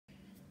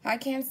Hi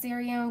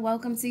Cancerian,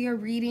 welcome to your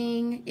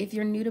reading. If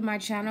you're new to my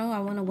channel, I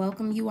want to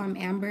welcome you. I'm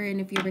Amber,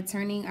 and if you're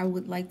returning, I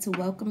would like to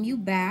welcome you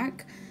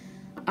back.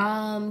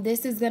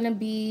 This is going to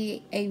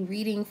be a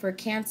reading for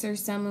Cancer,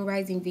 Sun, Moon,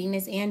 Rising,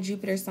 Venus, and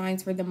Jupiter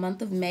signs for the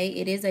month of May.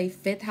 It is a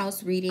 5th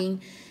house reading.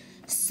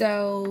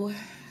 So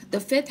the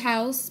 5th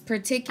house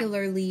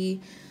particularly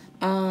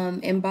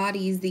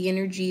embodies the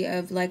energy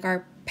of like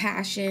our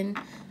passion,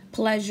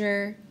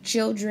 pleasure,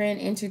 children,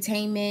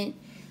 entertainment,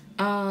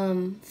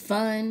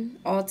 fun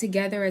all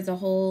together as a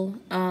whole,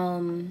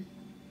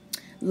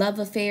 love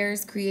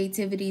affairs,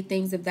 creativity,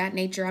 things of that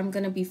nature. I'm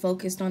going to be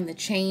focused on the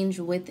change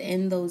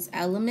within those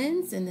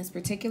elements in this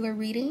particular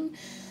reading.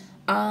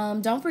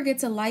 Don't forget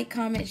to like,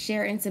 comment,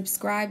 share, and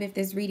subscribe if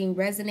this reading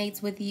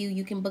resonates with you.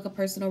 You can book a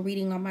personal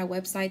reading on my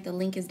website. The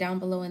link is down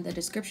below in the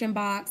description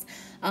box.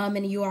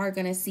 And you are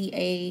going to see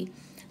a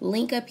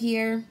link up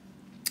here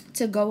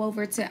to go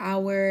over to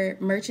our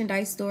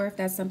merchandise store if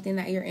that's something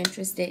that you're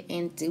interested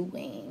in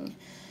doing.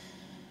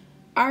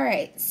 All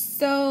right,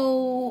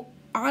 so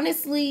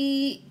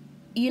honestly,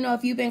 you know,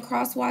 if you've been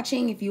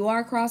cross-watching, if you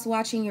are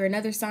cross-watching, you're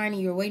another sign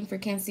and you're waiting for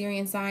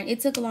Cancerian sign. It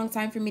took a long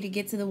time for me to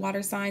get to the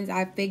water signs.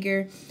 I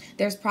figure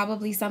there's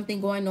probably something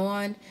going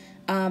on.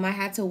 I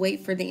had to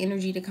wait for the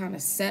energy to kind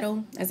of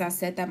settle. As I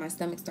said that, my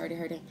stomach started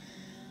hurting.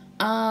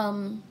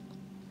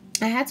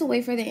 I had to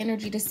wait for the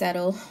energy to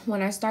settle.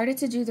 When I started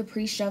to do the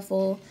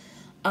pre-shuffle,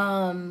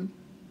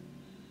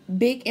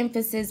 big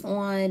emphasis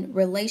on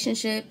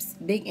relationships,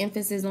 big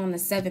emphasis on the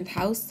 7th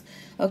house.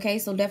 Okay,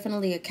 so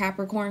definitely a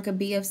Capricorn could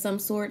be of some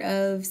sort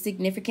of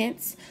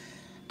significance.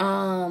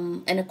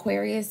 An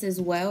Aquarius as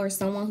well, or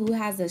someone who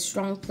has a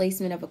strong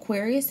placement of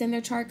Aquarius in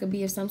their chart could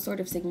be of some sort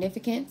of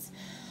significance.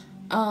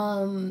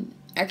 I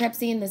kept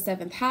seeing the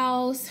 7th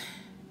house.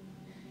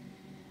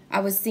 I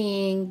was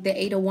seeing the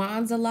 8 of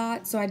Wands a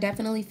lot, so I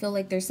definitely feel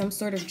like there's some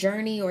sort of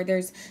journey or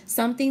there's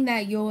something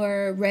that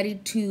you're ready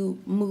to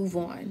move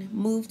on,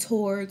 move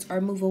towards,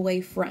 or move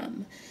away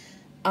from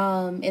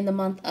in the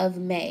month of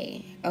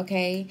May,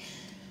 okay?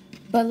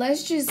 But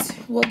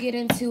we'll get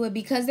into it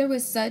because there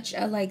was such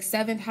a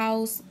 7th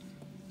house,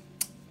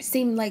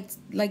 seemed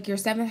like your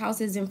 7th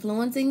house is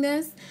influencing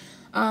this.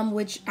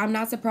 Which I'm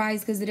not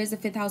surprised because it is a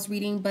 5th house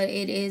reading, but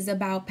it is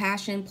about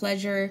passion,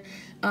 pleasure,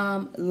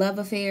 love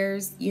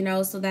affairs, you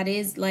know, so that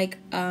is like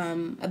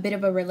a bit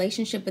of a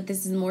relationship, but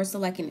this is more so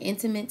like an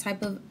intimate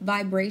type of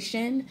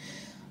vibration.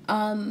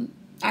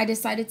 I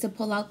decided to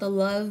pull out the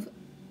love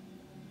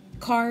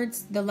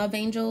cards, the love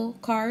angel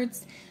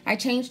cards. I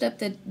changed up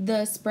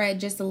the spread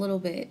just a little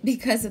bit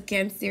because of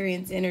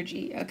Cancerian's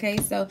energy. Okay,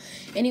 so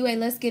anyway,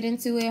 let's get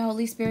into it.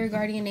 Holy Spirit,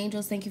 guardian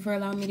angels, thank you for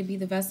allowing me to be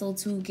the vessel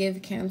to give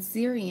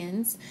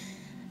Cancerians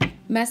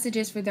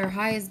messages for their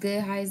highest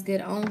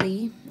good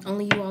only.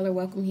 Only you all are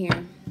welcome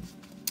here.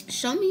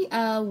 Show me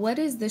what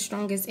is the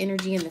strongest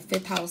energy in the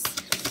 5th house,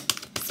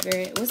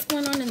 Spirit. What's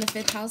going on in the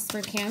 5th house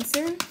for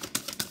Cancer?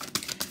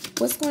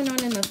 What's going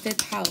on in the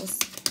 5th house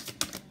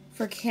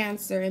for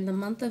Cancer in the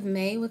month of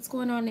May? What's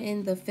going on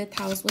in the 5th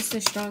house? What's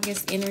the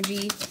strongest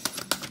energy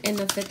in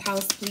the 5th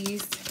house,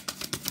 please?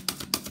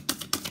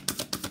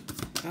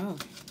 Oh.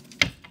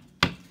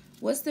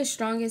 What's the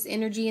strongest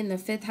energy in the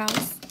 5th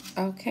house?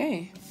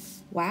 Okay.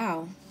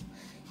 Wow.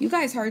 You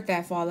guys heard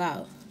that fall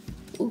out.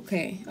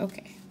 Okay.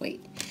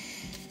 Wait.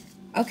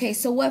 Okay,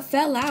 so what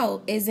fell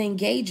out is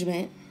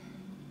engagement.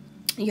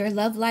 Your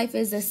love life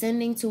is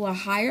ascending to a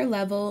higher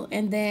level.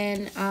 And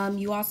then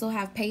you also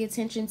have pay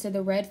attention to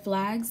the red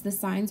flags. The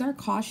signs are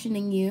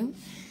cautioning you.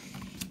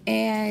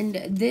 And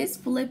this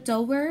flipped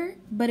over,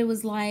 but it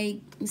was like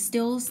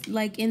still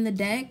like in the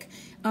deck.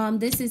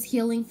 This is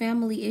healing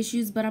family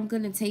issues, but I'm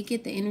going to take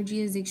it. The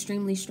energy is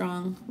extremely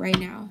strong right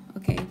now.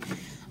 Okay.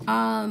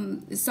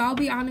 So I'll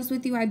be honest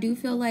with you. I do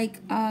feel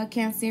like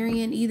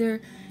Cancerian,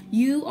 either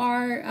you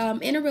are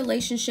in a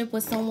relationship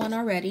with someone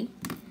already,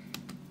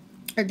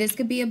 or this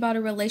could be about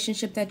a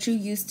relationship that you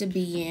used to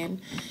be in.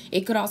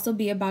 It could also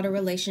be about a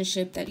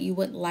relationship that you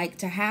would like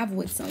to have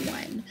with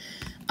someone.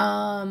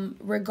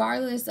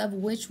 Regardless of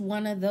which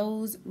one of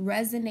those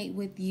resonate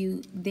with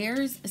you,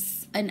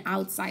 there's an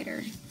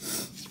outsider.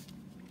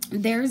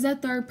 There's a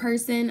third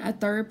person, a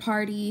third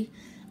party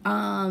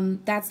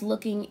that's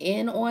looking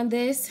in on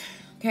this,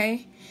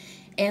 okay?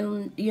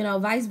 And, you know,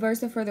 vice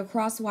versa for the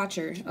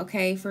cross-watcher,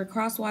 okay? For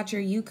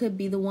cross-watcher, you could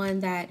be the one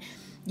that,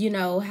 you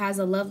know, has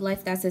a love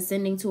life that's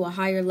ascending to a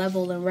higher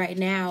level. And right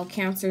now,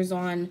 Cancer's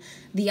on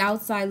the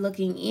outside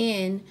looking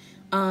in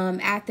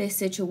at this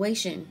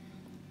situation.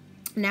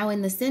 Now,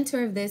 in the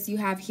center of this, you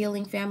have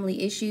healing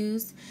family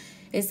issues.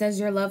 It says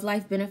your love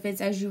life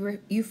benefits as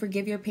you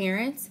forgive your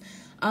parents.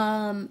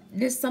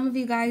 There's some of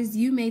you guys,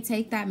 you may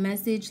take that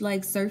message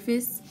like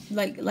surface,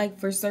 like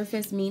for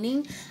surface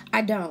meaning.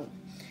 I don't.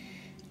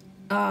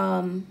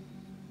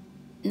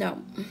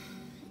 No.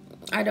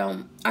 I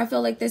don't. I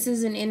feel like this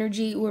is an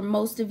energy where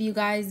most of you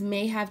guys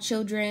may have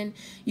children.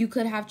 You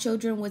could have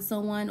children with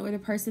someone, or the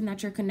person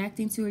that you're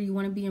connecting to or you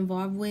want to be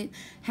involved with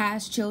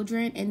has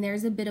children. And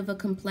there's a bit of a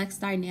complex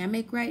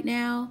dynamic right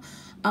now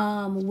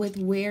with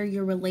where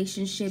your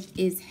relationship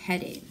is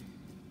headed.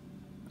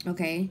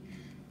 Okay.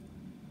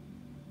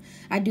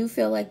 I do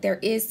feel like there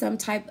is some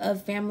type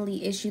of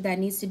family issue that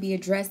needs to be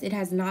addressed. It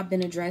has not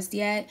been addressed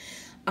yet.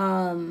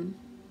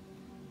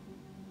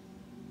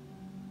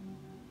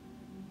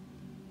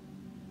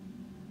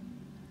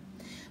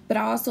 But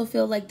I also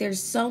feel like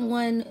there's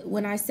someone,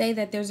 when I say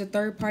that there's a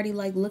third party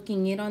like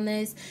looking in on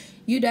this,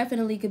 you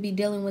definitely could be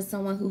dealing with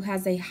someone who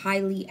has a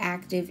highly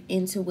active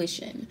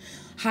intuition.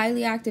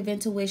 Highly active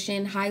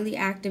intuition, highly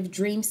active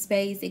dream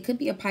space. It could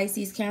be a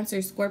Pisces,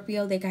 Cancer,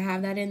 Scorpio. They could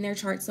have that in their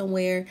chart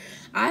somewhere.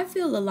 I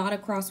feel a lot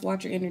of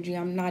cross-watcher energy.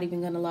 I'm not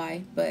even going to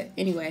lie. But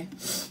anyway,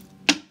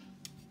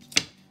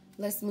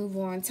 let's move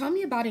on. Tell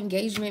me about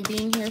engagement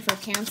being here for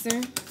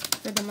Cancer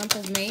for the month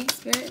of May.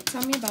 Spirit,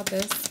 tell me about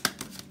this.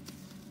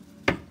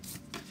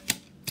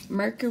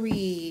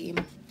 Mercury,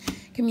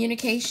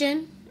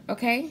 communication,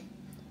 okay?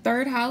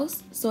 Third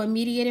house, so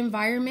immediate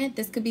environment.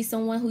 This could be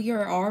someone who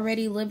you're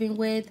already living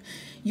with.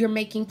 You're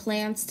making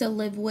plans to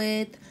live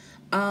with.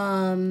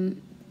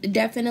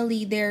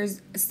 Definitely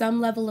there's some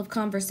level of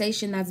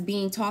conversation that's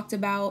being talked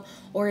about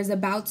or is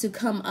about to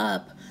come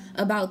up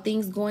about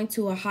things going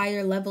to a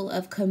higher level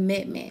of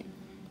commitment.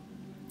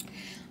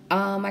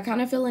 I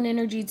kind of feel an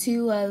energy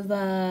too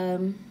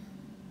of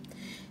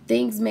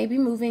things may be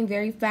moving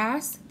very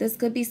fast. This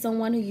could be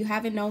someone who you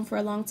haven't known for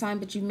a long time,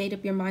 but you made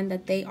up your mind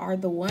that they are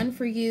the one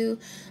for you.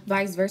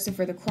 Vice versa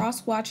for the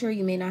cross watcher.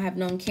 You may not have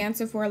known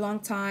Cancer for a long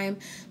time,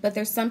 but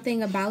there's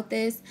something about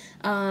this,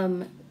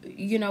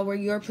 you know, where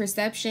your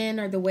perception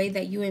or the way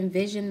that you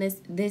envision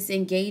this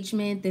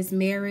engagement, this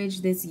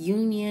marriage, this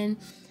union,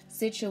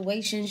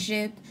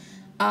 situationship,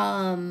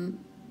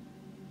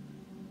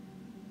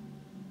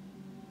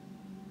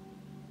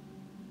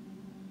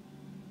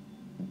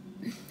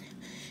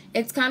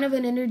 it's kind of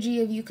an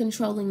energy of you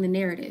controlling the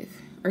narrative,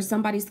 or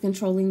somebody's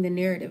controlling the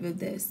narrative of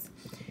this.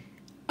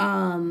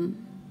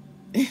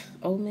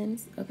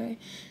 Omens, okay.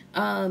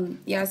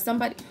 Yeah,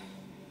 somebody.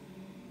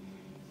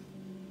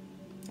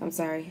 I'm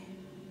sorry.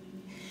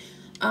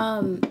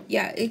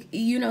 Yeah,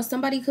 you know,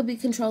 somebody could be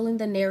controlling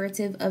the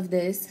narrative of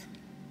this.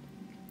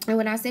 And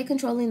when I say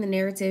controlling the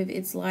narrative,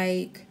 it's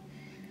like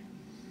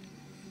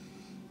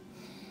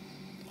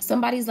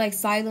somebody's like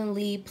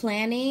silently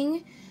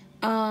planning.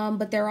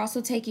 But they're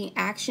also taking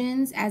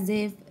actions as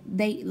if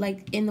they,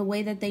 like, in the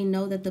way that they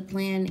know that the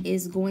plan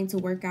is going to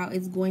work out,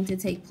 it's going to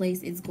take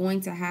place, it's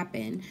going to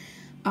happen.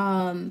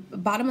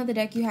 Bottom of the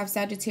deck, you have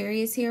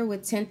Sagittarius here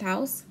with 10th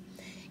house,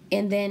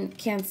 and then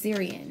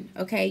Cancerian.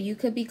 Okay, you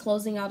could be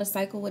closing out a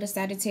cycle with a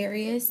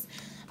Sagittarius.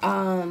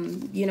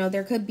 You know,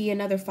 there could be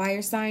another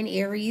fire sign,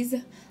 Aries,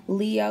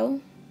 Leo.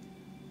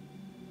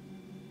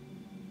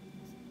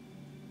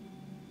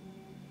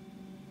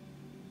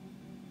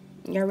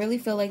 I really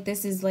feel like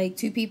this is like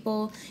two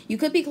people. You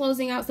could be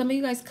closing out. Some of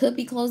you guys could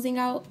be closing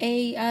out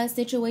a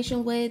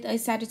situation with a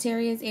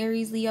Sagittarius,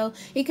 Aries, Leo.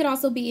 It could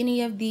also be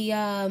any of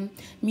the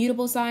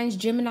mutable signs,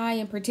 Gemini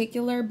in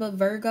particular, but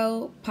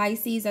Virgo,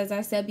 Pisces, as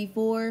I said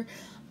before.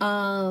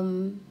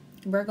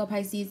 Virgo,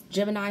 Pisces,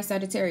 Gemini,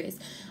 Sagittarius.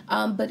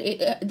 But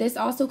this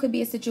also could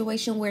be a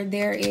situation where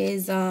there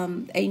is a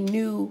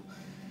new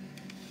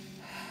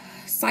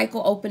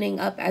cycle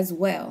opening up as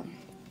well.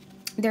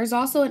 There's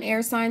also an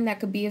air sign that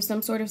could be of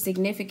some sort of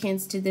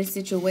significance to this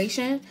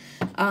situation.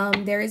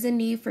 There is a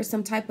need for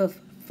some type of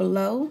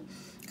flow,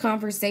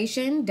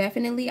 conversation.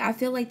 Definitely, I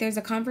feel like there's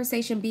a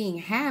conversation being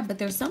had, but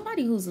there's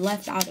somebody who's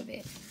left out of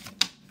it.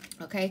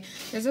 Okay,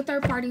 there's a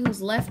third party who's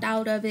left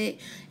out of it,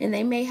 and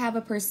they may have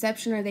a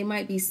perception or they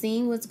might be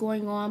seeing what's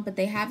going on, but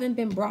they haven't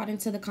been brought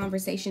into the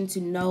conversation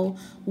to know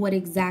what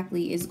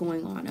exactly is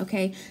going on.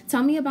 Okay,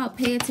 tell me about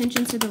pay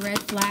attention to the red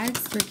flags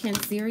for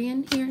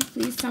Cancerian here,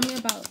 please. Tell me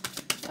about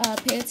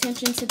pay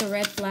attention to the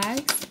red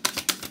flags.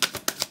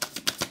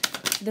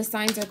 The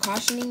signs are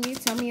cautioning you.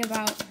 Tell me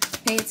about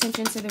pay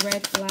attention to the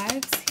red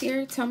flags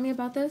here. Tell me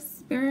about this,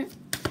 Spirit.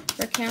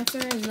 For Cancer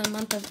in the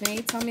month of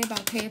May, tell me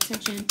about pay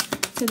attention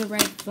to the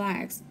red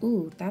flags.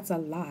 Ooh, that's a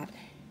lot.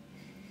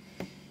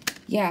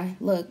 Yeah,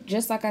 look,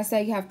 just like I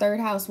said, you have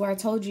third house where I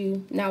told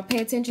you. Now, pay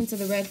attention to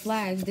the red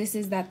flags. This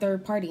is that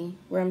third party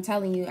where I'm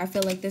telling you, I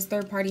feel like this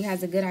third party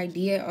has a good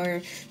idea,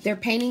 or they're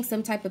painting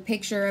some type of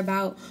picture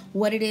about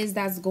what it is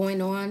that's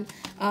going on.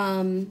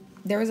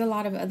 There was a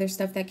lot of other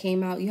stuff that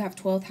came out. You have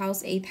 12th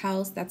house, 8th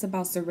house. That's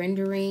about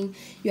surrendering.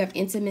 You have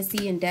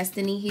intimacy and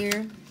destiny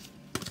here.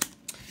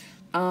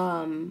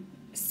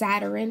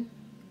 Saturn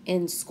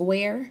in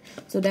square,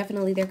 so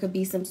definitely there could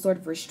be some sort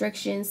of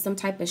restrictions, some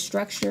type of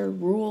structure,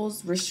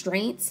 rules,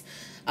 restraints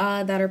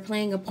that are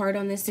playing a part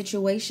on this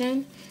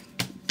situation.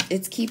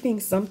 It's keeping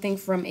something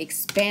from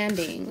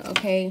expanding.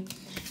 Okay,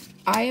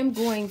 I am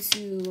going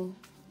to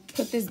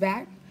put this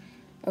back.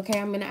 Okay,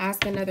 I'm going to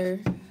ask another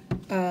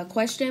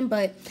question,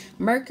 but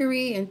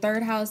Mercury in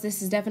third house,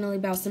 this is definitely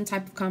about some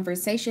type of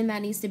conversation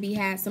that needs to be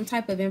had, some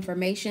type of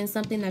information,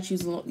 something that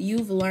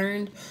you've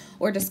learned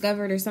or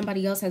discovered, or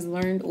somebody else has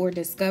learned or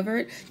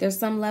discovered. There's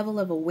some level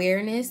of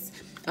awareness.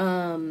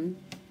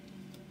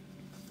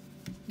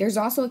 There's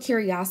also a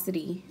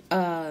curiosity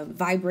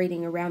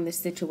vibrating around this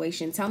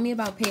situation. Tell me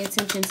about pay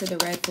attention to the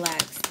red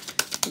flags,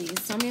 please.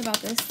 Tell me about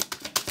this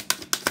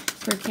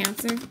for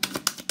Cancer.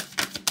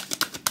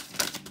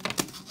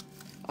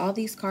 All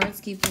these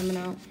cards keep coming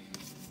out.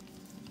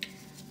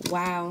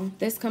 Wow.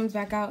 This comes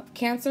back out.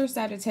 Cancer,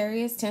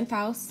 Sagittarius, 10th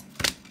house.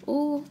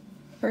 Ooh.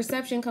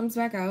 Perception comes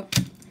back out.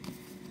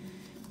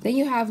 Then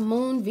you have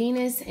Moon,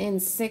 Venus in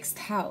 6th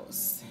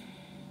house.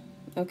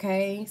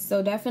 Okay.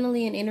 So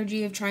definitely an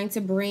energy of trying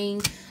to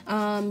bring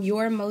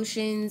your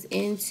emotions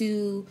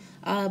into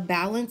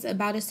balance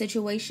about a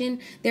situation.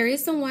 There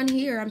is someone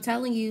here, I'm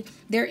telling you,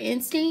 their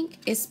instinct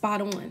is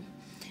spot on.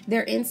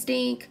 Their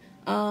instinct,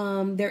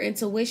 their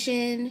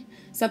intuition,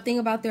 something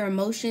about their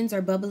emotions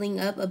are bubbling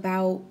up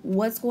about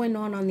what's going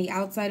on the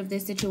outside of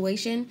this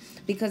situation,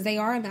 because they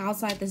are on the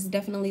outside. This is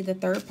definitely the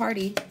third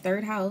party,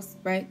 third house,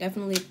 right?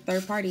 Definitely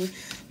third party,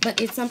 but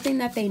it's something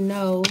that they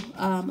know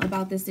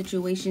about this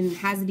situation,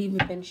 hasn't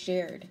even been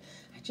shared.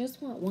 I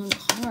just want one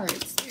card,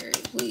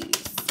 Spirit, please.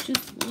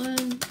 Just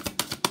one.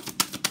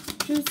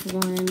 Just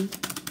one.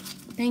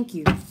 Thank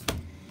you.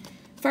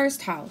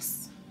 First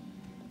house.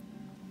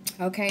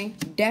 Okay,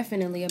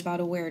 definitely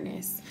about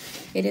awareness.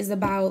 It is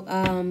about,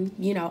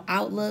 you know,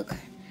 outlook,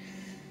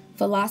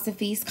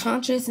 philosophies,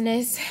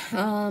 consciousness,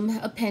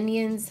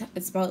 opinions.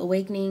 It's about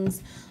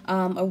awakenings,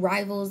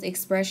 arrivals,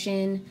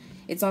 expression.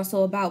 It's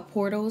also about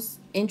portals,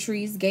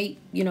 entries, gate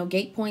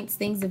points,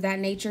 things of that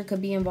nature.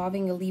 Could be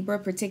involving a Libra.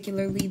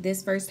 Particularly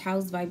this first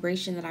house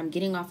vibration that I'm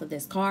getting off of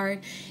this card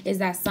is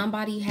that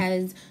somebody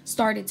has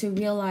started to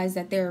realize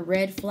that there are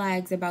red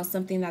flags about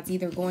something that's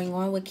either going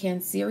on with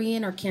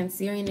Cancerian, or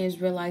Cancerian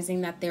is realizing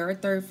that there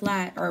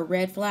are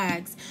red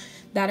flags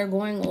that are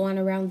going on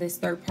around this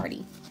third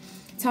party.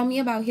 Tell me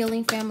about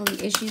healing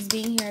family issues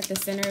being here at the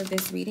center of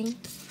this reading.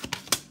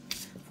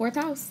 4th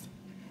house.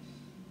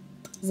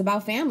 It's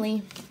about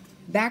family,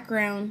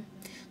 background,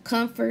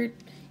 comfort,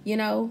 you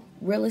know,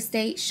 real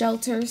estate,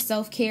 shelter,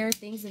 self-care,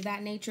 things of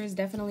that nature. Is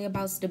definitely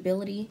about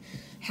stability,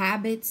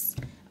 habits.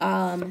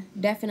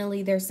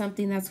 Definitely there's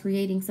something that's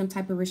creating some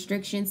type of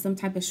restriction, some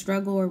type of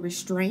struggle or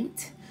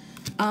restraint.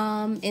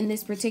 In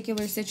this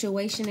particular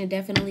situation, it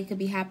definitely could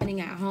be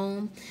happening at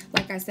home.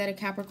 Like I said, a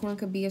Capricorn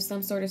could be of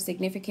some sort of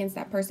significance.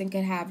 That person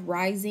could have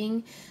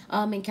rising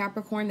in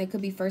Capricorn. They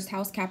could be first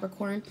house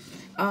Capricorn.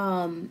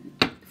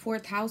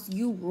 4th house,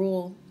 you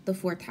rule the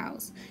 4th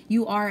house.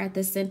 You are at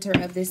the center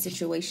of this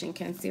situation,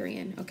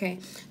 Cancerian. Okay,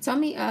 tell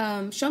me,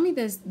 show me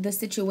the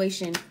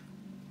situation.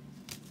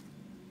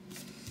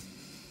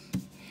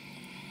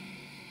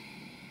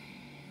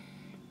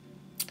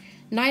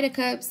 Knight of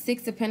Cups,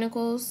 6 of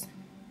Pentacles.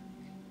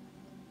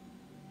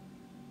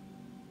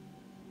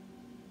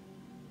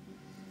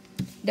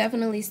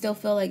 Definitely still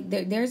feel like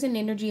there's an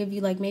energy of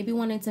you like maybe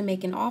wanting to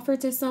make an offer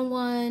to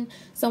someone.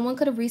 Someone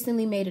could have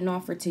recently made an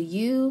offer to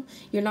you.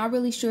 You're not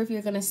really sure if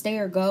you're going to stay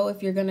or go,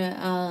 if you're going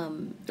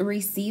to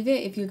receive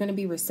it, if you're going to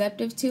be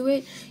receptive to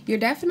it. You're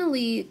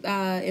definitely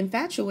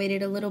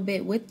infatuated a little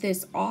bit with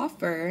this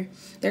offer.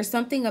 There's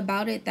something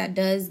about it that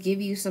does give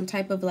you some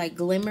type of like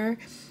glimmer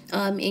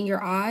in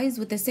your eyes.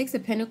 With the 6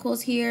 of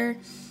Pentacles here,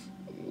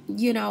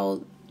 you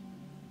know,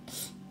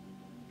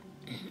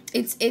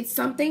 it's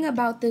something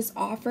about this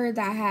offer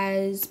that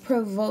has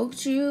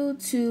provoked you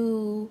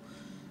to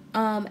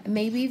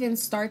maybe even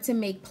start to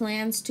make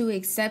plans to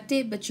accept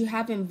it, but you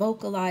haven't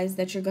vocalized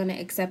that you're going to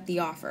accept the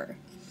offer.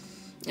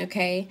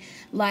 Okay,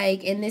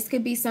 like, and this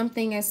could be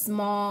something as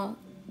small,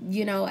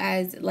 you know,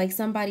 as like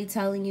somebody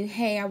telling you,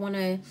 hey, I want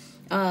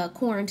to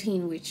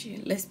quarantine with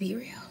you. Let's be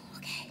real.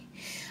 Okay,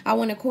 I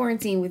want to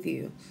quarantine with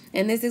you.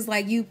 And this is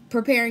like you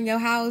preparing your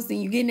house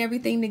and you getting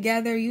everything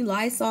together, you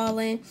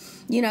Lysoling,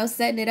 you know,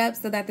 setting it up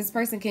so that this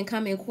person can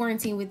come and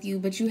quarantine with you,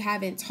 but you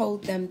haven't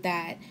told them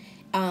that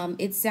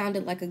it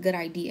sounded like a good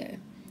idea,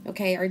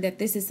 okay, or that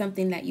this is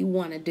something that you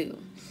want to do.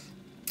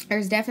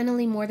 There's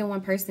definitely more than one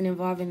person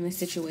involved in this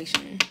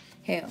situation.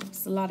 Hell,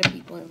 it's a lot of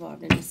people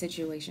involved in this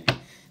situation.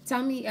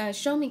 Tell me,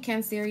 show me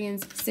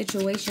Cancerian's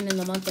situation in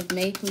the month of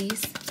May,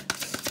 please.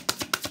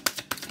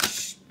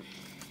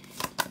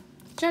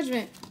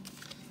 Judgment.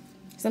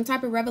 Some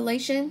type of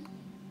revelation.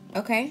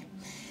 Okay.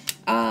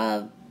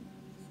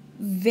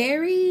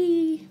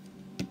 Very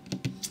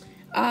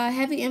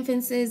heavy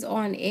emphasis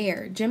on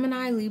air.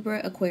 Gemini, Libra,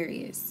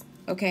 Aquarius.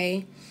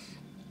 Okay.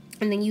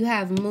 And then you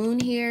have Moon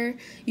here.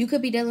 You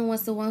could be dealing with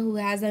someone who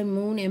has a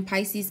Moon in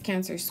Pisces,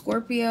 Cancer,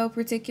 Scorpio,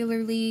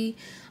 particularly.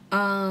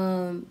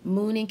 Moon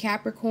in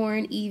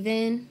Capricorn,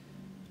 even.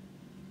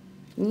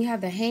 And you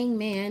have the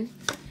Hangman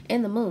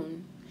and the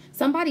Moon.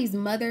 Somebody's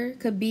mother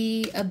could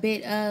be a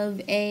bit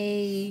of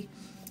a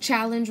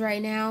challenge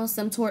right now.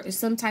 Some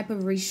type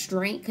of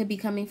restraint could be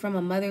coming from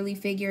a motherly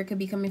figure. It could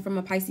be coming from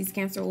a Pisces,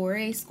 Cancer, or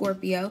a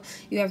Scorpio.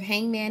 You have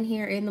Hangman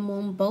here in the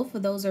Moon. Both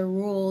of those are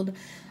ruled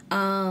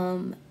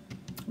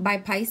by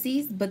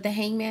Pisces, but the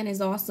Hangman is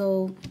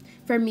also,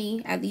 for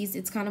me at least,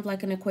 it's kind of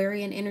like an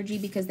Aquarian energy,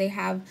 because they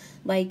have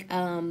like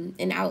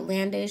an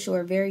outlandish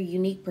or a very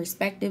unique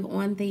perspective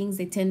on things.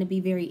 They tend to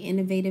be very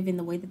innovative in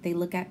the way that they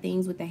look at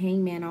things. With the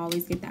Hangman, I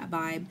always get that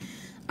vibe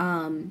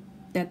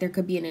that there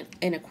could be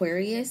an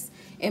Aquarius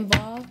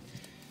involved.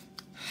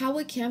 How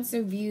would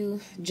Cancer view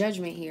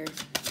Judgment here?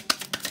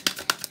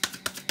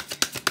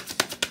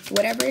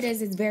 Whatever it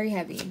is, it's very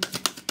heavy.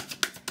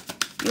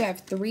 You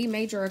have 3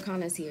 major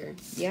arcanas here.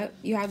 Yep,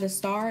 you have the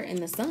Star and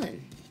the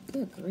Sun.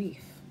 Good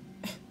grief.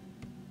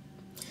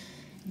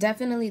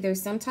 Definitely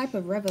there's some type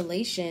of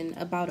revelation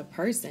about a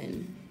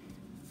person.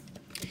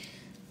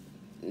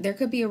 There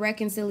could be a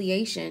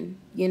reconciliation,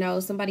 you know,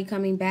 somebody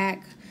coming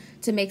back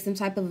to make some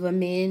type of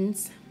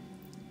amends.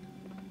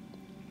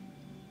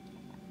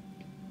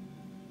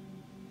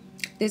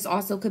 This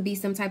also could be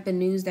some type of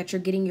news that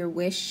you're getting your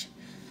wish.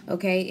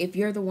 Okay, if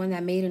you're the one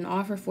that made an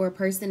offer for a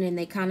person and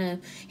they kind of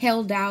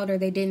held out, or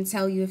they didn't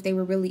tell you if they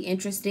were really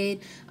interested,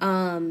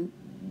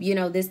 you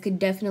know, this could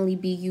definitely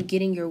be you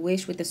getting your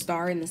wish with the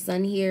Star and the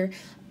Sun here.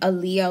 A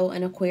Leo,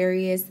 an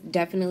Aquarius,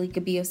 definitely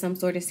could be of some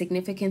sort of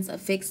significance. A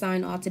fixed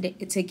sign all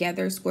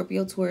together,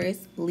 Scorpio,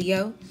 Taurus,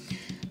 Leo,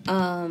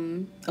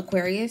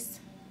 Aquarius.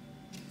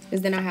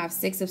 Because then I have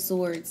 6 of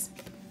Swords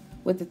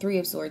with the 3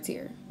 of Swords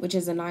here, which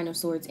is a 9 of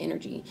Swords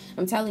energy.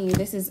 I'm telling you,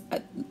 this is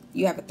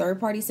you have a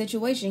third-party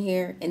situation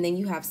here, and then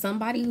you have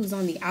somebody who's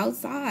on the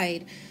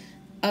outside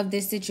of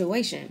this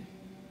situation.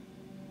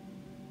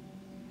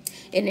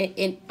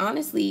 And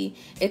honestly,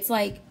 it's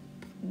like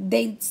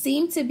they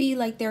seem to be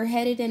like they're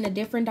headed in a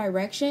different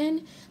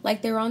direction,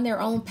 like they're on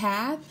their own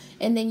path,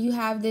 and then you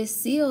have this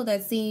seal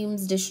that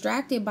seems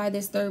distracted by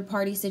this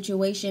third-party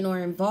situation or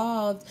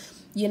involved,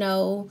 you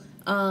know,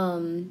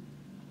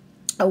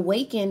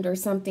 awakened or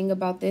something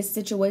about this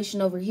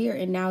situation over here,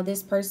 and now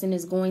this person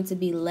is going to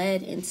be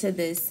led into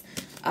this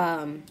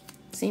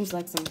seems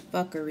like some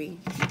fuckery,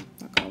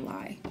 not gonna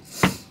lie.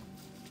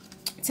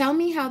 Tell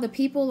me how the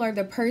people or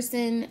the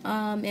person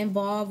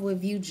involved would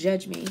view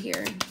judgment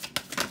here.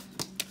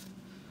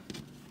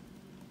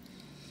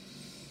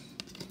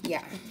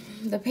 Yeah,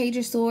 the Page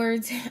of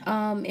Swords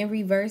in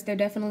reverse, there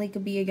definitely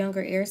could be a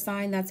younger air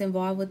sign that's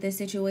involved with this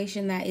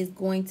situation that is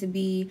going to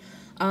be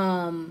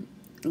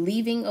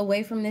leaving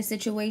away from this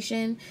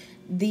situation.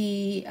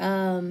 The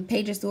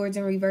Page of Swords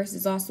in reverse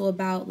is also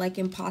about like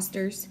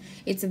imposters.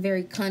 It's a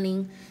very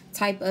cunning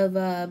type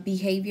of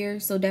behavior.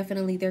 So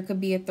definitely there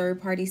could be a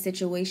third-party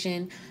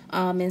situation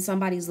and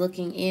somebody's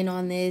looking in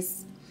on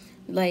this.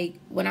 Like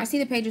when I see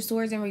the Page of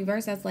Swords in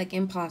reverse, that's like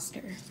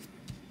imposter.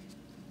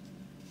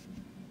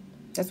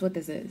 That's what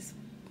this is.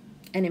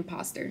 An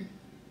imposter.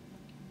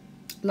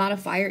 A lot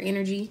of fire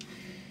energy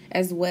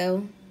as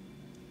well.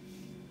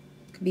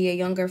 Could be a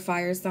younger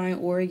fire sign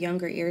or a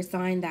younger air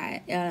sign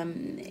that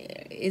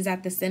is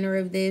at the center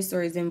of this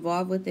or is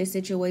involved with this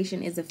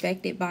situation, is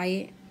affected by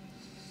it.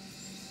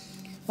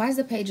 Why is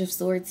the Page of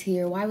Swords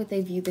here? Why would they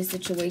view this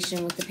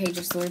situation with the Page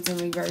of Swords in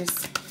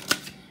reverse?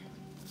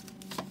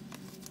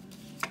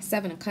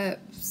 7 of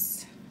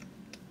Cups.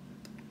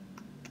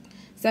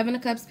 7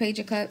 of Cups, Page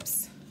of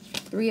Cups,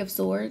 3 of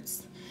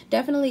Swords.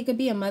 Definitely it could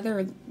be a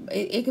mother.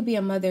 It could be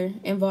a mother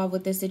involved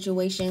with this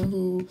situation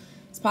who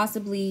is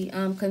possibly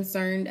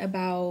concerned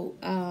about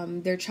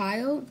their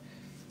child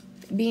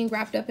being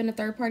wrapped up in a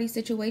third-party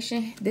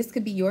situation. This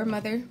could be your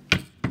mother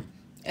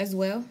as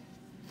well.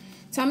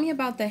 Tell me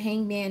about the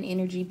Hangman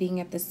energy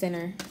being at the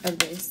center of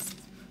this.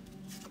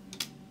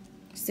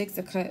 6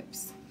 of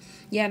Cups.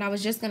 Yeah, and I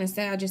was just going to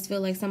say, I just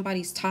feel like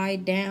somebody's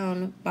tied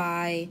down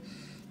by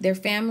their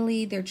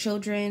family, their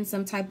children,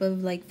 some type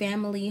of like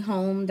family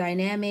home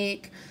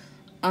dynamic.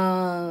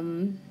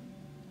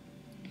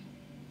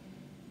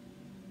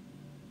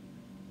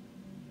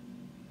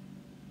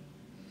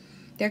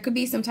 There could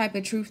be some type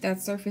of truth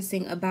that's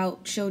surfacing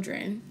about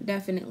children.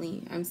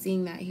 Definitely. I'm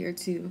seeing that here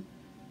too.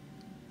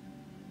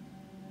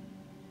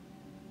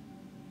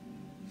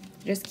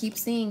 Just keep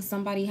seeing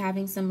somebody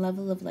having some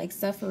level of like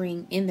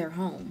suffering in their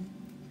home.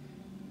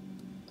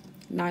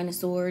 9 of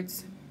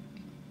Swords.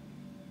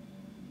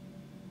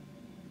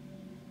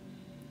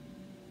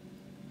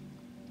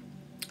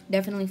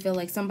 Definitely feel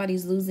like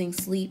somebody's losing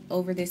sleep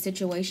over this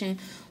situation.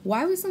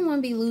 Why would someone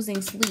be losing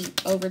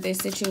sleep over this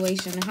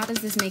situation? How does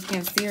this make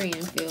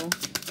Cancerian feel?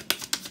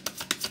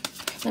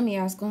 Let me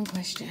ask one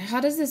question.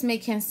 How does this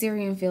make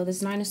Cancerian feel?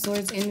 This 9 of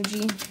Swords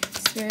energy,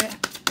 spirit,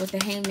 with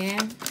the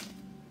Hangman.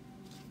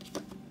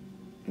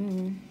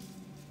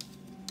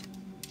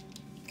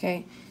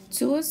 Okay.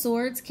 2 of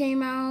Swords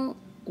came out.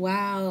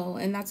 Wow.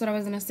 And that's what I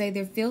was going to say.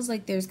 There feels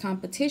like there's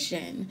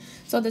competition.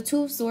 So the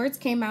 2 of Swords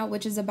came out,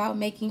 which is about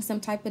making some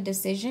type of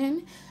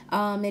decision.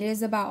 It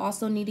is about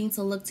also needing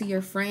to look to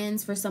your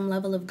friends for some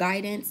level of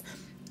guidance.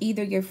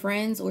 Either your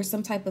friends or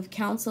some type of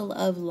counsel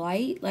of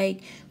light,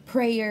 like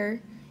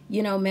prayer,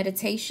 you know,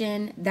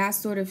 meditation, that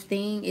sort of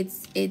thing.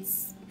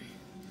 It's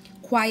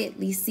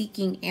quietly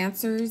seeking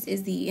answers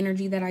is the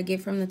energy that I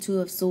get from the 2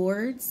 of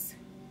Swords.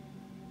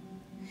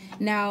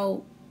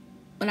 Now,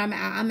 when I'm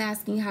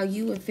asking how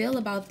you would feel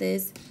about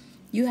this,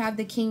 you have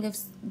the King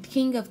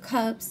of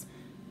Cups,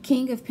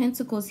 King of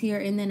Pentacles here,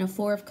 and then a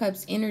 4 of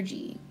Cups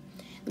energy,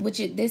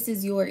 this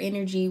is your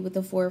energy with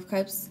the 4 of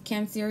Cups,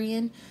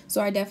 Cancerian.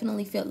 So I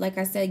definitely feel, like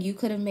I said, you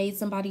could have made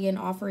somebody an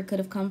offer. It could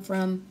have come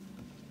from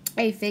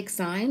a fixed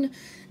sign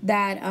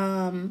that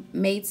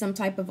made some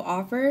type of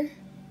offer.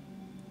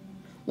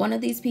 One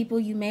of these people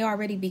you may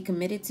already be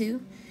committed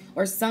to,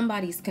 or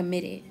somebody's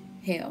committed.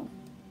 Hell,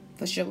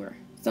 for sure.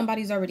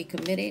 Somebody's already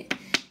committed.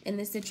 in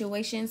this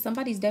situation.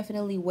 Somebody's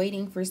definitely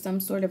waiting for some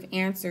sort of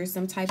answer,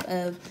 some type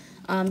of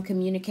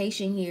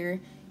communication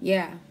here.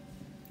 Yeah,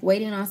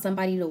 waiting on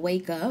somebody to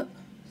wake up.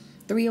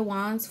 3 of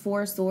Wands,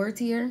 4 of Swords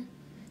here.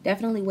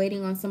 Definitely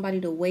waiting on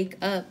somebody to wake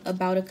up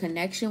about a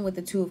connection with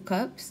the 2 of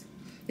Cups.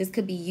 This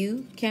could be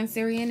you,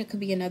 Cancerian. It could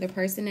be another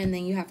person. And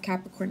then you have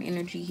Capricorn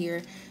energy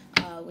here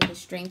with the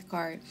Strength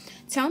card.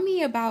 Tell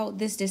me about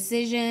this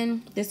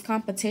decision, this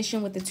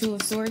competition with the 2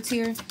 of Swords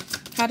here.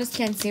 How does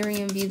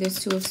Cancerian view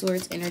this 2 of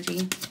Swords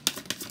energy?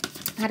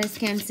 How does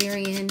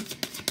Cancerian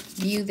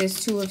view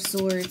this 2 of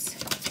Swords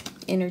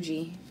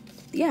energy?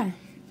 Yeah.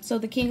 So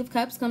the King of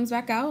Cups comes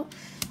back out.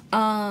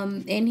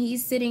 And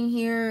he's sitting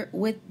here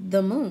with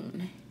the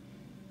Moon.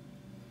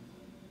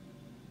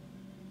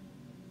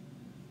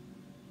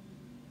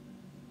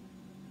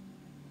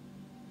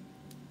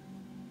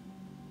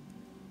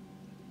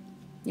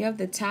 You have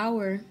the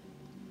Tower.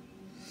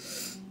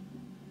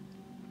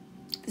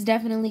 This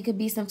definitely could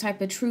be some type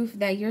of truth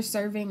that you're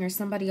serving or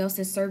somebody else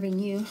is serving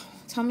you.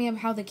 Tell me of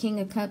how the King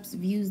of Cups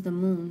views the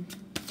Moon.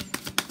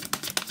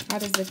 How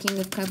does the King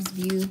of Cups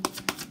view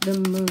the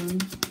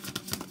Moon?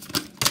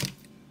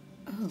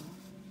 Oh,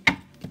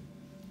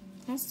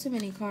 that's too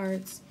many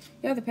cards.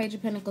 You have the Page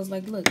of Pentacles.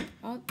 Like, look.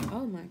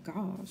 Oh my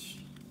gosh.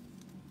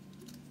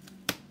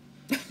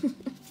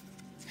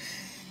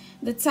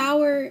 The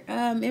Tower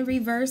in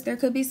reverse. There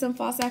could be some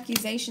false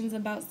accusations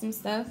about some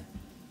stuff.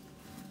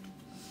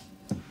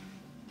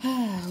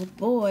 Oh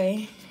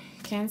boy,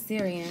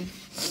 Cancerian.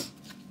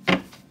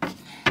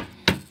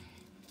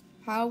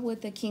 How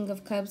would the King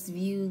of Cups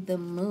view the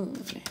Moon?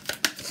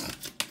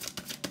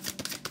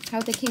 How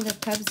would the King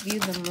of Cups view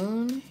the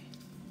Moon?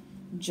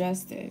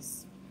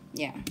 Justice.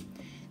 Yeah.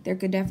 There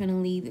could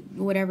definitely,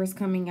 whatever's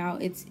coming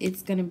out,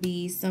 it's going to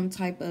be some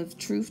type of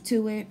truth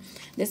to it.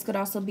 This could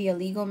also be a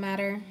legal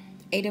matter.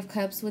 8 of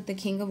Cups with the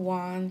King of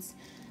Wands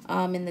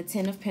and the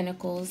 10 of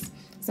Pentacles.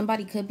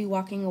 Somebody could be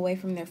walking away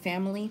from their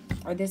family,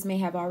 or this may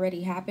have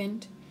already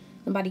happened.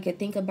 Somebody could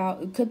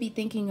be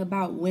thinking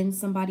about when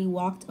somebody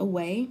walked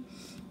away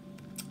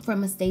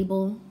from a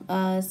stable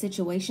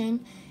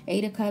situation.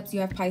 8 of Cups, you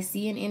have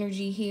Piscean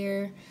energy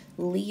here.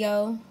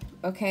 Leo,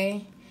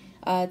 okay.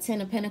 10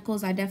 of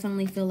Pentacles, I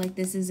definitely feel like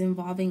this is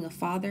involving a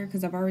father,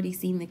 because I've already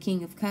seen the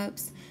King of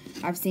Cups.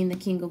 I've seen the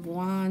King of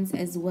Wands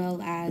as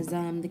well as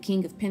the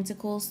King of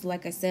Pentacles. So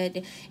like I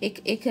said,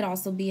 it could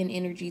also be an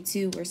energy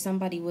too where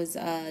somebody was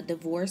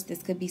divorced.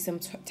 This could be some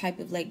type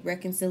of like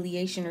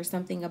reconciliation or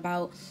something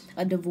about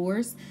a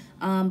divorce.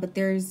 But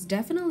there's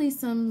definitely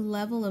some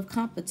level of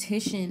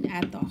competition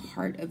at the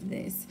heart of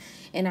this.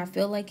 And I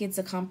feel like it's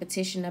a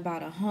competition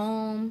about a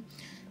home,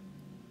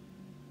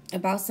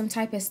 about some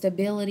type of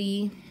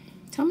stability.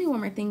 Tell me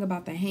one more thing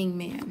about the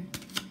Hangman.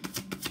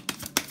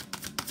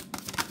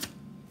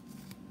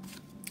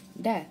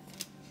 Death.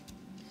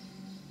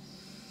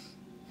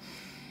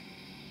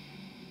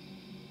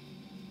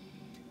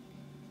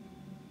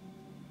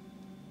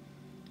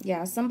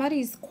 Yeah,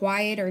 somebody's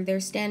quiet or they're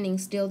standing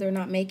still. They're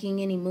not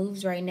making any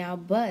moves right now.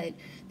 But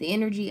the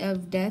energy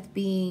of death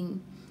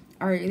being,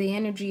 or the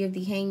energy of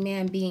the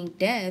Hangman being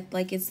death,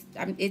 like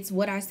it's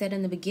what I said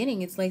in the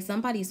beginning. It's like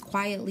somebody's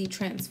quietly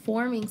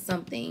transforming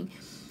something.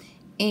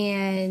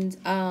 And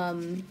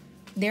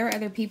there are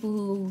other people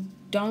who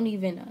don't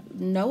even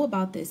know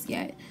about this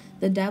yet.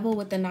 The Devil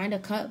with the 9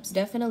 of Cups.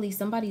 Definitely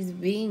somebody's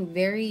being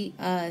very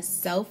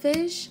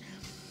selfish.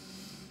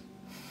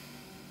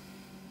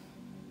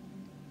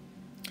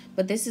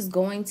 But this is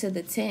going to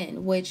the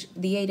 10, which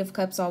the 8 of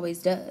Cups always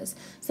does.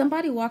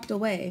 Somebody walked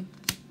away.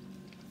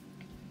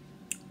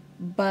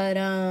 But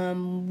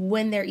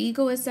when their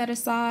ego is set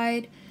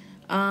aside,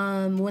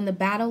 when the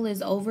battle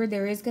is over,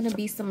 there is going to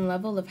be some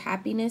level of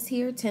happiness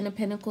here. 10 of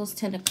Pentacles,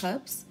 10 of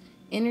Cups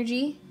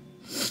energy.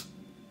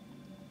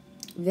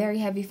 Very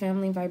heavy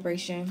family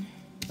vibration.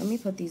 Let me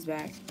put these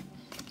back.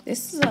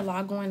 This is a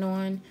lot going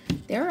on.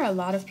 There are a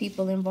lot of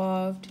people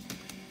involved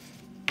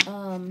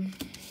in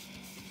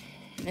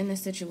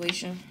this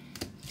situation.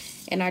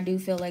 And I do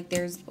feel like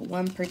there's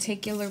one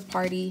particular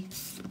party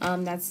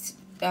that's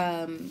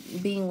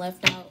being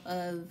left out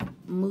of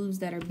moves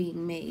that are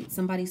being made.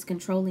 Somebody's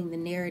controlling the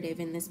narrative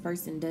and this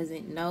person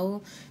doesn't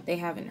know. They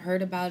haven't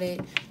heard about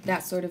it.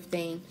 That sort of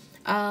thing.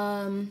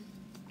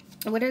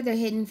 What are the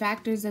hidden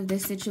factors of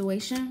this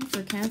situation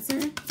for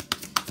Cancer?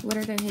 What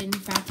are the hidden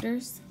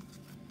factors?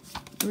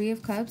 3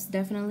 of Cups,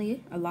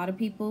 definitely a lot of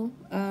people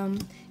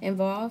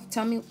involved.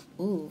 Tell me,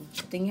 ooh,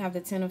 then you have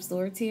the 10 of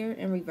Swords here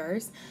in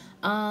reverse.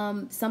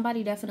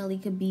 Somebody definitely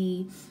could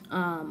be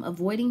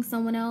avoiding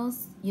someone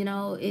else. You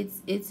know,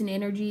 it's an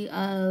energy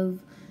of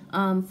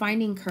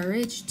finding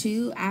courage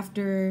too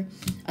after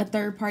a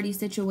third-party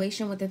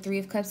situation with the 3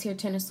 of Cups here,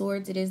 10 of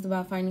Swords. It is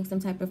about finding some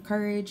type of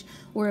courage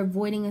or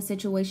avoiding a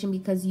situation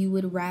because you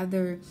would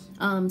rather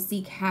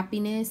seek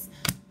happiness.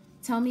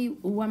 Tell me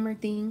one more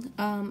thing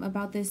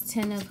about this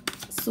 10 of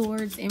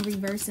Swords in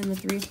reverse and the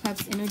 3 of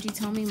Cups energy.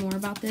 Tell me more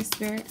about this,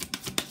 Spirit.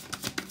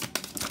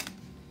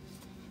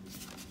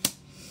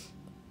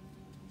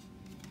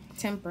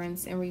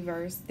 Temperance in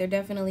reverse. There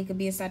definitely could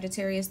be a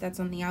Sagittarius that's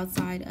on the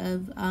outside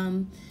of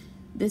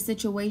this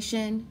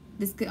situation.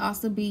 This could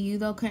also be you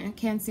though,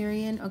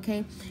 Cancerian,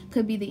 okay?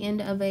 Could be the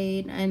end of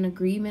an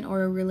agreement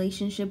or a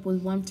relationship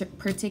with one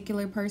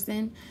particular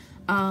person,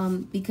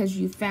 because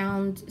you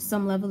found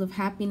some level of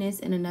happiness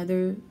in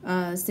another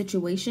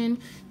situation.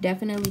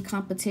 Definitely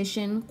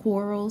competition,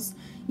 quarrels.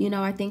 You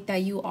know, I think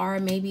that you are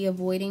maybe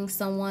avoiding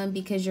someone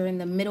because you're in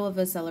the middle of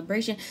a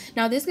celebration.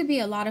 Now, this could be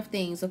a lot of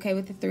things, okay,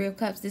 with the Three of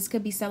Cups. This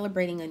could be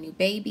celebrating a new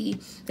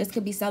baby. This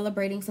could be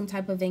celebrating some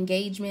type of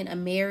engagement, a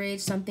marriage,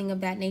 something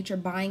of that nature,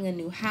 buying a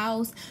new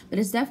house. But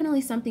it's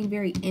definitely something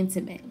very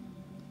intimate,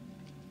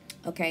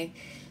 okay?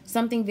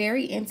 Something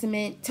very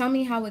intimate. Tell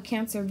me how would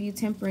Cancer view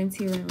Temperance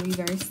here in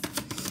reverse?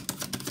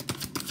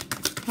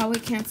 How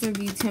would Cancer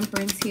view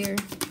Temperance here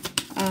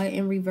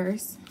in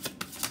reverse?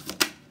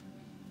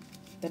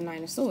 The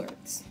Nine of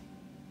Swords.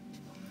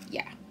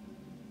 Yeah.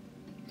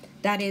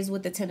 That is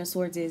what the Ten of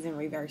Swords is in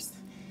reverse.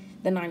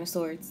 The Nine of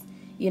Swords.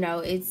 You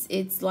know,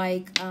 it's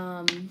like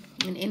an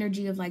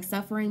energy of like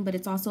suffering, but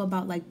it's also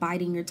about like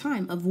biding your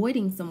time,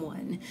 avoiding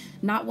someone,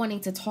 not wanting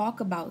to talk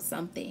about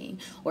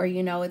something. Or,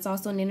 you know, it's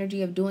also an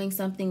energy of doing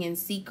something in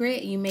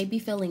secret. You may be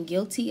feeling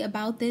guilty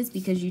about this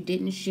because you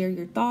didn't share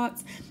your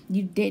thoughts.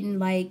 You didn't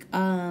like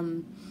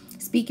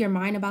speak your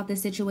mind about this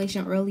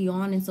situation early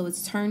on, and so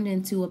it's turned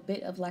into a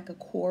bit of like a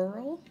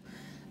quarrel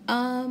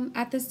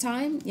at this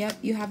time. Yep,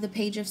 you have the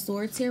Page of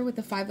Swords here with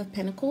the Five of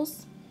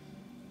Pentacles.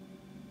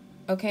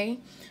 Okay,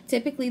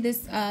 typically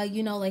this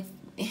you know, like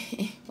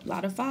a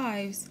lot of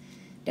fives.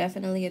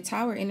 Definitely a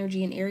Tower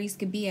energy, and Aries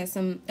could be at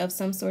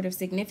some sort of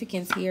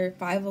significance here.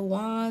 Five of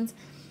Wands,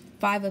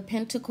 Five of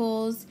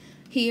Pentacles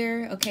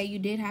here. Okay, you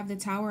did have the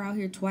Tower out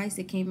here twice.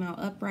 It came out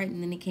upright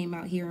and then it came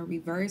out here in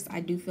reverse. I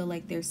do feel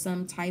like there's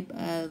some type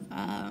of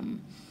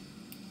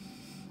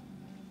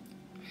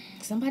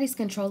somebody's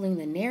controlling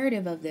the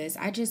narrative of this.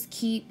 I just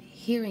keep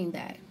hearing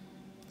that.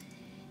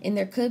 And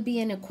there could be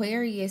an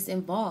Aquarius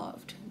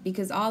involved,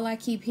 because all I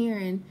keep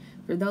hearing,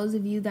 for those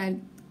of you that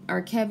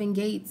are Kevin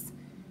Gates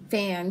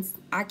fans,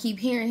 I keep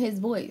hearing his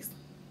voice.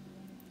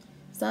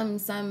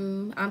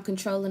 Some I'm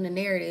controlling the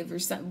narrative, or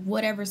some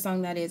whatever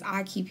song that is.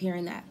 I keep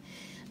hearing that.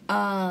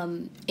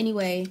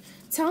 Anyway,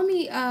 tell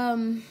me,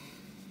 how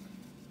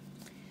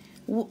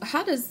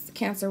does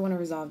Cancer want to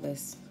resolve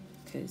this?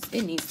 Because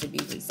it needs to be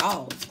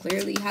resolved.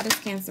 Clearly, how does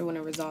Cancer want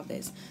to resolve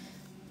this?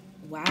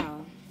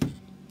 Wow.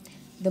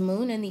 The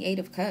Moon and the Eight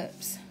of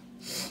Cups.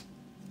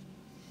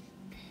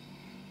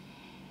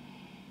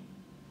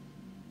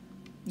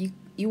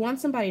 You want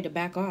somebody to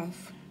back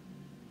off.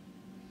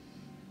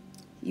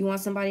 You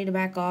want somebody to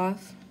back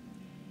off.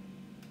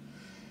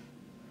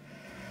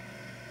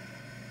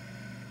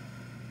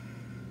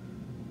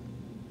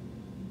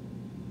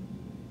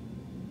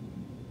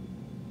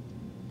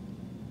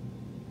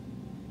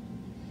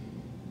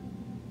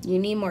 You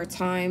need more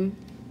time.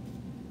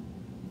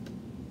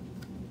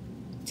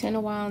 Ten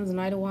of Wands,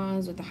 Knight of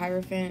Wands with the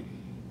Hierophant.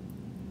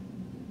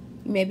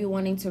 You may be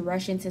wanting to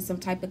rush into some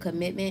type of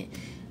commitment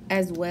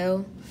as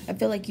well. I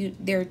feel like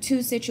there are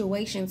two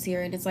situations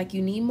here, and it's like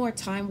you need more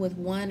time with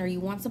one, or you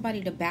want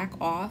somebody to back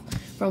off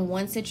from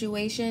one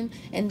situation.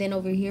 And then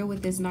over here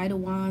with this Knight of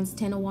Wands,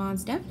 Ten of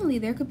Wands, definitely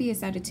there could be a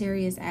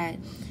Sagittarius at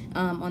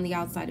on the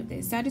outside of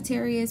this.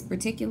 Sagittarius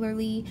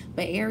particularly,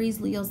 but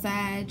Aries, Leo,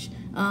 Sag.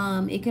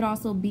 It could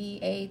also be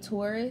a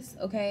Taurus,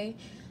 okay?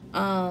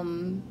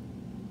 I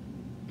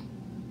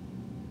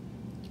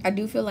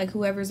do feel like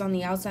whoever's on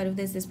the outside of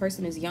this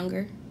person is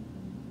younger.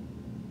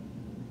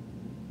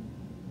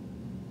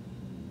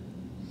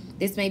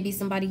 This may be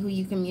somebody who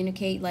you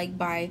communicate like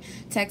by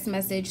text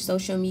message,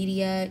 social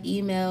media,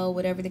 email,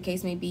 whatever the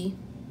case may be.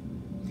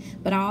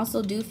 But I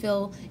also do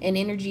feel an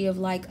energy of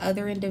like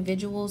other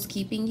individuals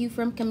keeping you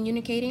from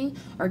communicating,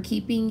 or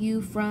keeping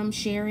you from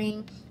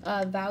sharing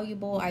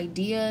valuable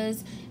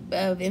ideas,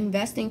 of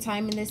investing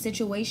time in this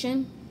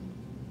situation.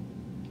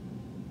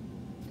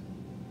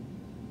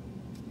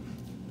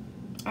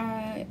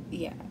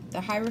 Yeah,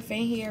 the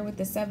Hierophant here with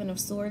the Seven of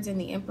Swords and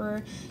the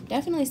Emperor.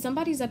 Definitely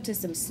somebody's up to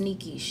some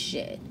sneaky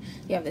shit.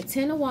 You have the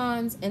Ten of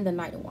Wands and the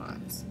Knight of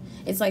Wands.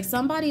 It's like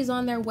somebody's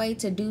on their way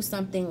to do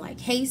something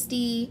like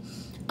hasty.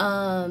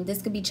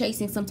 This could be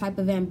chasing some type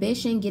of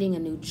ambition, getting a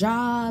new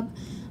job,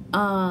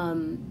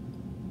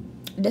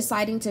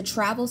 deciding to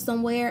travel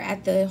somewhere.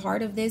 At the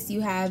heart of this,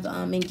 you have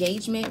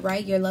engagement,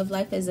 right? Your love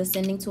life is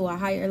ascending to a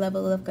higher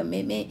level of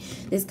commitment.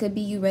 This could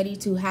be you ready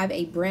to have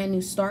a brand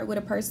new start with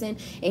a person,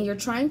 and you're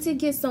trying to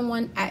get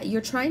someone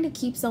you're trying to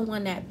keep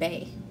someone at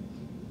bay.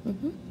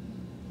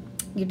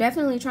 You're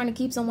definitely trying to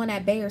keep someone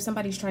at bay, or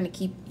somebody's trying to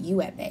keep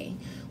you at bay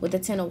with the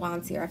Ten of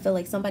Wands here. I feel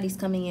like somebody's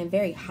coming in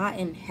very hot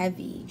and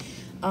heavy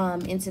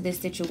into this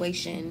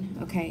situation.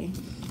 Okay,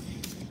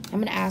 I'm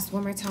gonna ask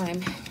one more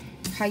time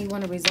how you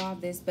want to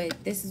resolve this, but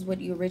this is what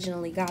you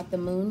originally got, the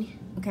Moon,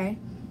 okay,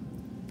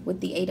 with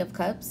the Eight of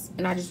Cups.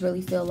 And I just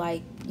really feel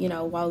like, you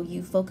know, while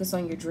you focus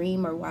on your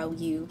dream, or while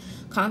you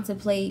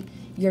contemplate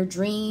your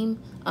dream,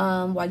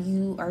 while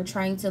you are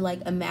trying to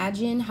like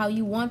imagine how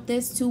you want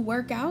this to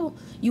work out,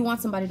 you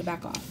want somebody to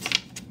back off.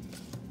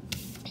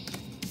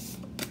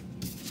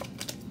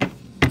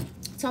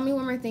 Tell me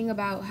one more thing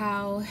about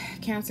how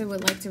Cancer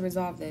would like to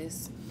resolve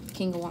this.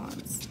 King of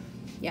Wands.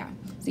 Yeah.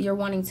 So you're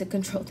wanting to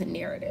control the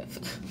narrative.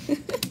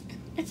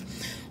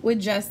 With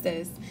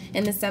Justice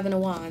and the Seven of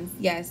Wands.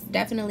 Yes,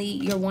 definitely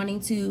you're wanting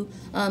to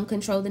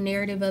control the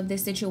narrative of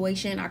this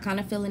situation. I kind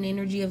of feel an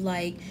energy of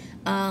like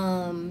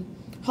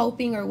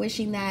hoping or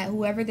wishing that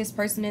whoever this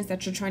person is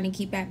that you're trying to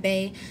keep at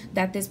bay,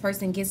 that this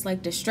person gets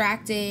like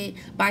distracted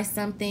by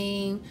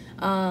something,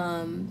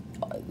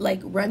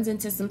 like runs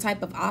into some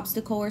type of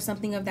obstacle or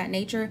something of that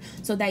nature,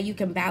 so that you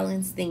can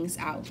balance things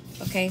out.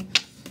 Okay,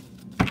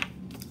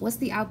 what's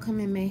the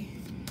outcome in May?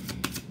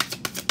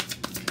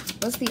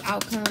 What's the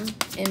outcome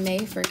in May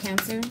for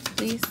Cancer,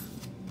 please?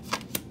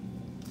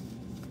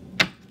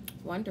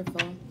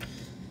 Wonderful.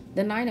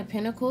 The Nine of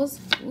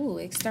Pentacles. Ooh,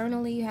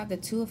 externally you have the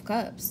Two of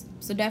Cups.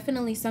 So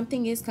definitely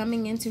something is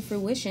coming into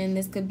fruition.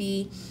 This could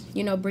be,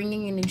 you know,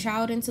 bringing a new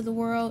child into the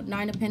world.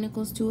 Nine of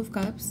Pentacles, Two of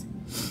Cups.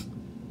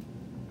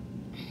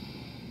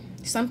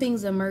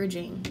 Something's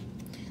emerging.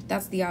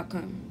 That's the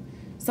outcome.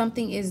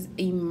 Something is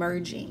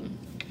emerging.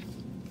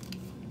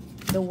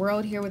 The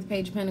World here with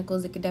Page of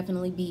Pentacles, it could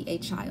definitely be a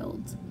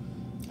child.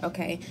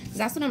 Okay, because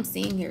that's what I'm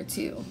seeing here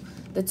too.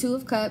 The Two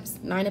of Cups,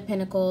 Nine of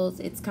Pentacles.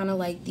 It's kind of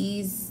like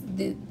this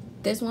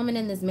woman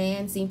and this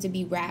man seem to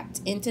be wrapped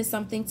into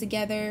something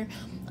together.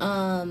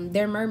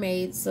 They're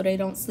mermaids, so they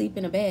don't sleep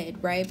in a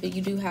bed, right? But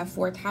you do have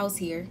fourth house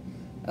here.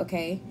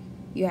 Okay,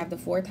 you have the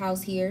fourth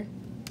house here.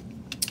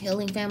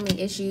 Healing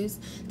family issues.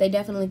 They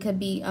definitely could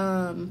be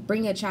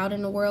bringing a child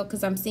in the world,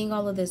 because I'm seeing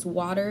all of this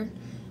water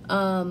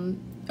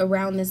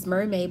around this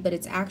mermaid, but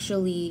it's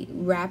actually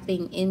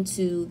wrapping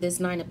into this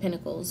Nine of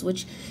Pentacles,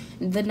 which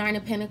the Nine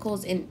of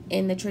Pentacles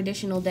in the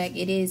traditional deck,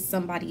 it is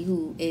somebody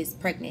who is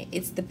pregnant.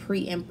 It's the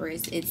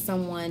pre-empress. It's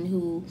someone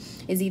who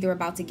is either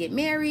about to get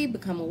married,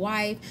 become a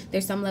wife.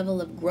 There's some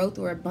level of growth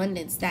or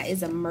abundance that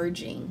is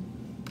emerging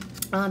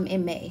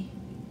in May.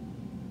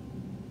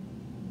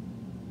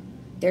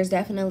 There's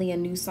definitely a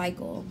new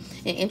cycle.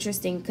 And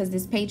interesting, because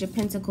this Page of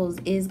Pentacles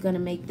is going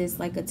to make this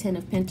like a Ten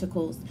of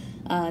Pentacles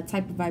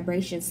type of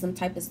vibration. Some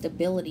type of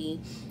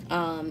stability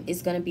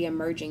is going to be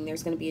emerging.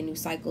 There's going to be a new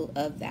cycle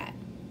of that.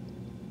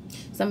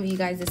 Some of you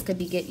guys, this could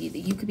be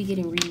you could be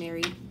getting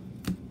remarried,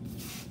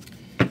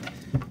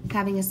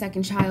 having a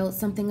second child,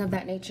 something of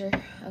that nature.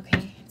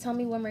 Okay, tell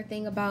me one more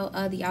thing about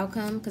the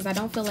outcome, because I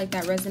don't feel like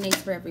that resonates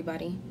for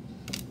everybody.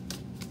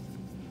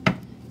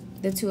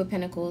 The Two of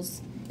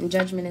Pentacles. And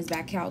Judgment is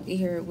back out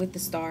here with the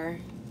Star,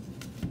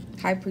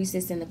 High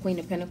Priestess, and the Queen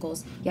of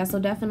Pentacles. Yeah, so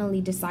definitely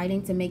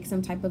deciding to make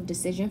some type of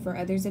decision for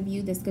others of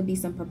you. This could be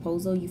some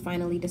proposal. You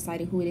finally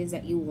decided who it is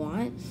that you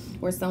want,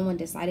 or someone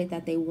decided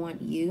that they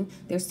want you.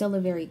 There's still a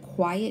very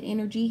quiet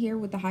energy here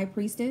with the High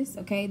Priestess,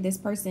 okay? This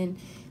person,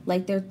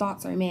 like, their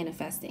thoughts are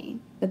manifesting,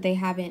 but they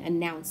haven't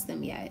announced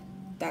them yet.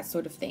 That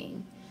sort of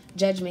thing.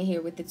 Judgment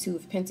here with the Two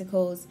of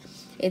Pentacles.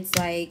 It's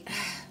like,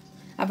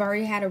 I've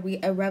already had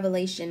a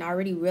revelation. I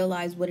already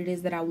realized what it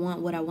is that I want,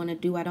 what I want to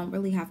do. I don't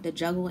really have to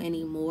juggle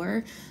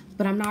anymore,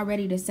 but I'm not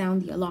ready to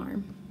sound the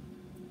alarm.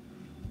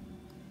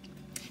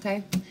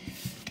 Okay.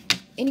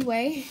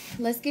 Anyway,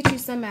 let's get you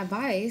some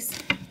advice.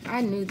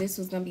 I knew this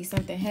was going to be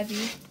something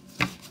heavy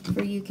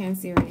for you,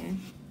 Cancerian.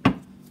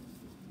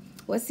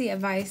 What's the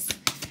advice?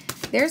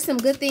 There's some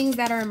good things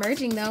that are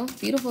emerging, though.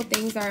 Beautiful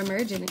things are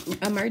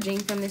emerging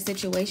from this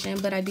situation,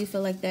 but I do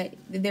feel like that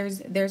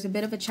there's a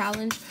bit of a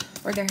challenge,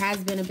 or there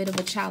has been a bit of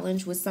a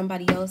challenge with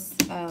somebody else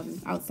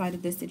outside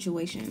of this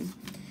situation.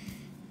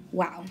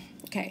 Wow.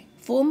 Okay.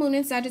 Full moon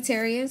in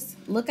Sagittarius.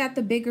 Look at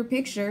the bigger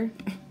picture.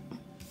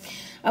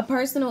 A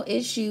personal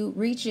issue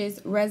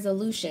reaches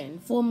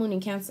resolution. Full moon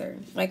in Cancer.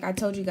 Like I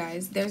told you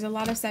guys, there's a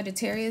lot of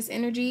Sagittarius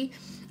energy.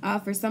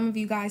 For some of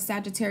you guys,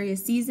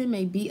 Sagittarius season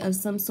may be of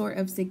some sort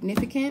of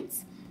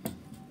significance.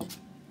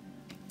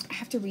 I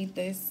have to read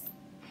this.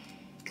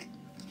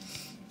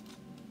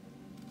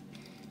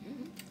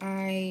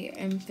 I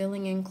am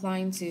feeling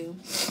inclined to.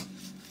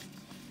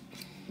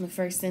 The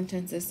first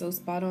sentence is so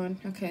spot on.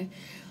 Okay.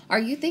 Are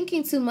you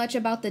thinking too much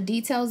about the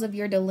details of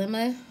your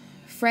dilemma?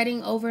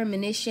 Fretting over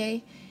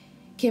minutiae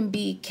can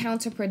be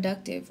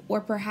counterproductive.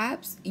 Or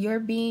perhaps you're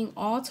being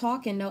all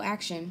talk and no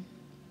action.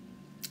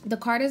 The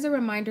card is a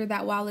reminder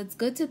that while it's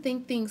good to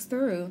think things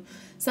through,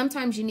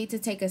 sometimes you need to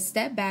take a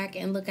step back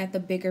and look at the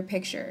bigger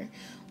picture.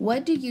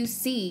 What do you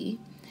see?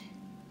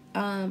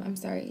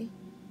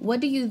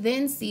 What do you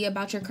then see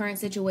about your current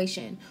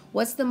situation?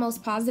 What's the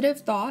most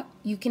positive thought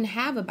you can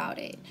have about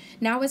it?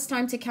 Now it's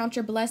time to count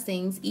your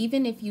blessings,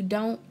 even if you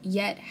don't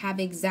yet have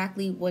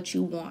exactly what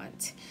you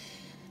want.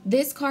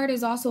 This card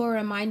is also a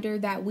reminder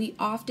that we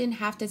often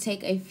have to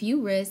take a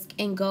few risks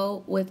and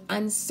go with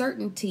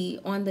uncertainty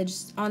on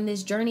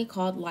this journey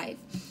called life.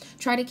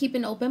 Try to keep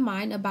an open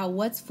mind about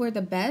what's for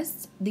the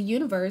best. The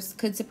universe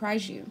could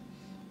surprise you.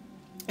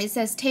 It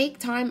says take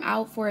time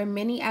out for a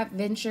mini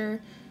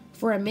adventure,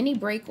 for a mini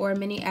break or a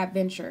mini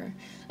adventure.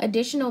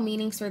 Additional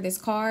meanings for this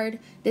card.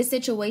 This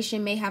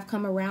situation may have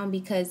come around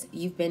because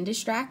you've been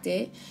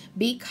distracted.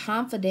 Be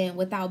confident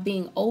without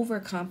being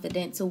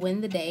overconfident to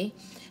win the day.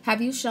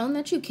 Have you shown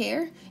that you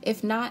care?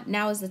 If not,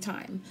 now is the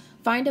time.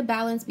 Find a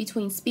balance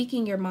between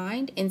speaking your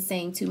mind and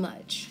saying too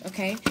much,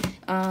 okay?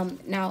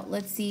 Now,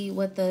 let's see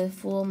what the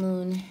full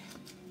moon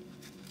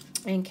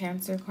and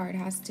Cancer card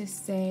has to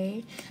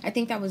say. I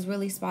think that was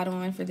really spot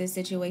on for this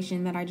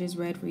situation that I just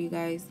read for you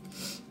guys.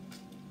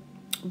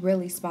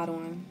 Really spot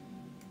on.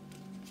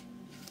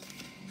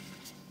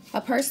 A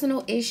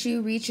personal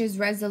issue reaches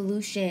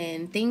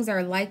resolution. Things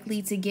are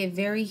likely to get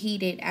very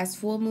heated as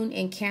full moon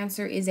in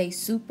Cancer is a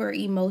super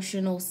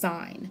emotional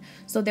sign.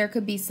 So there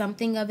could be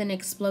something of an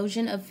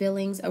explosion of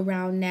feelings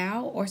around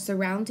now or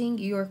surrounding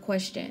your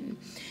question.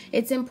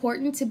 It's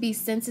important to be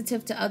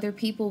sensitive to other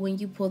people when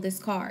you pull this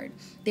card.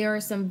 There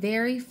are some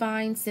very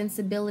fine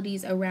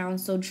sensibilities around,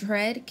 so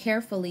tread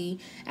carefully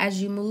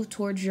as you move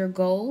towards your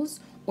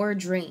goals or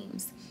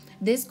dreams.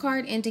 This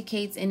card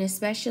indicates an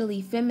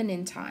especially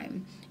feminine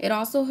time. It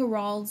also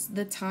heralds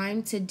the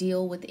time to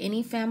deal with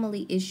any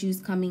family issues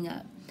coming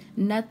up.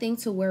 Nothing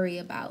to worry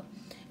about.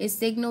 It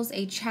signals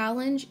a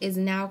challenge is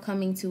now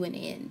coming to an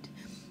end.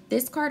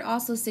 This card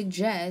also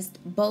suggests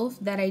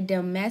both that a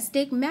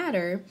domestic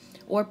matter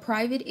or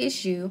private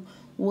issue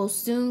will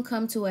soon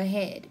come to a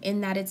head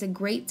and that it's a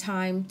great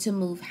time to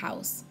move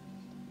house.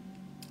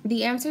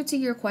 The answer to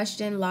your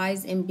question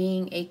lies in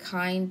being a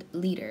kind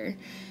leader.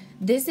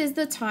 This is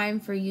the time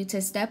for you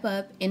to step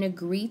up and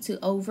agree to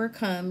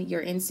overcome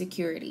your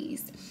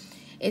insecurities.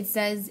 It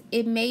says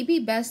it may be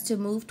best to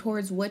move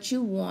towards what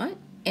you want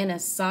in a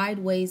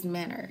sideways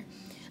manner.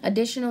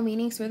 Additional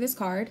meanings for this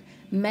card: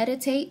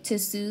 meditate to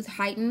soothe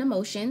heightened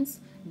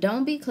emotions,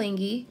 don't be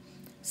clingy,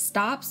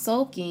 stop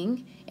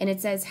sulking, and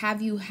it says,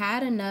 have you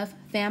had enough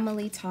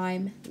family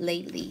time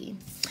lately?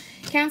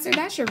 Cancer,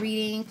 that's your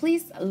reading.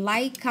 Please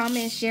like,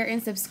 comment, share,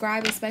 and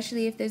subscribe,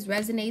 especially if this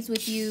resonates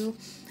with you.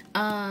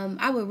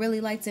 I would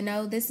really like to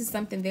know. This is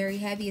something very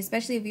heavy,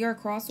 especially if you're a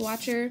cross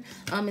watcher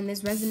and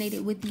this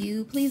resonated with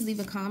you. Please leave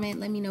a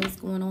comment. Let me know what's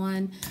going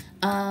on.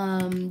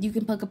 You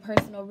can book a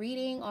personal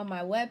reading on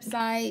my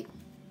website.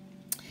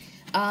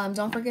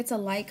 Don't forget to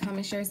like,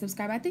 comment, share,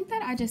 subscribe. I think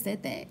that I just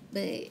said that,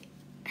 but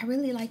I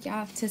really like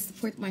y'all to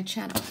support my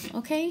channel,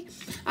 okay?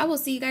 I will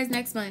see you guys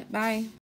next month. Bye.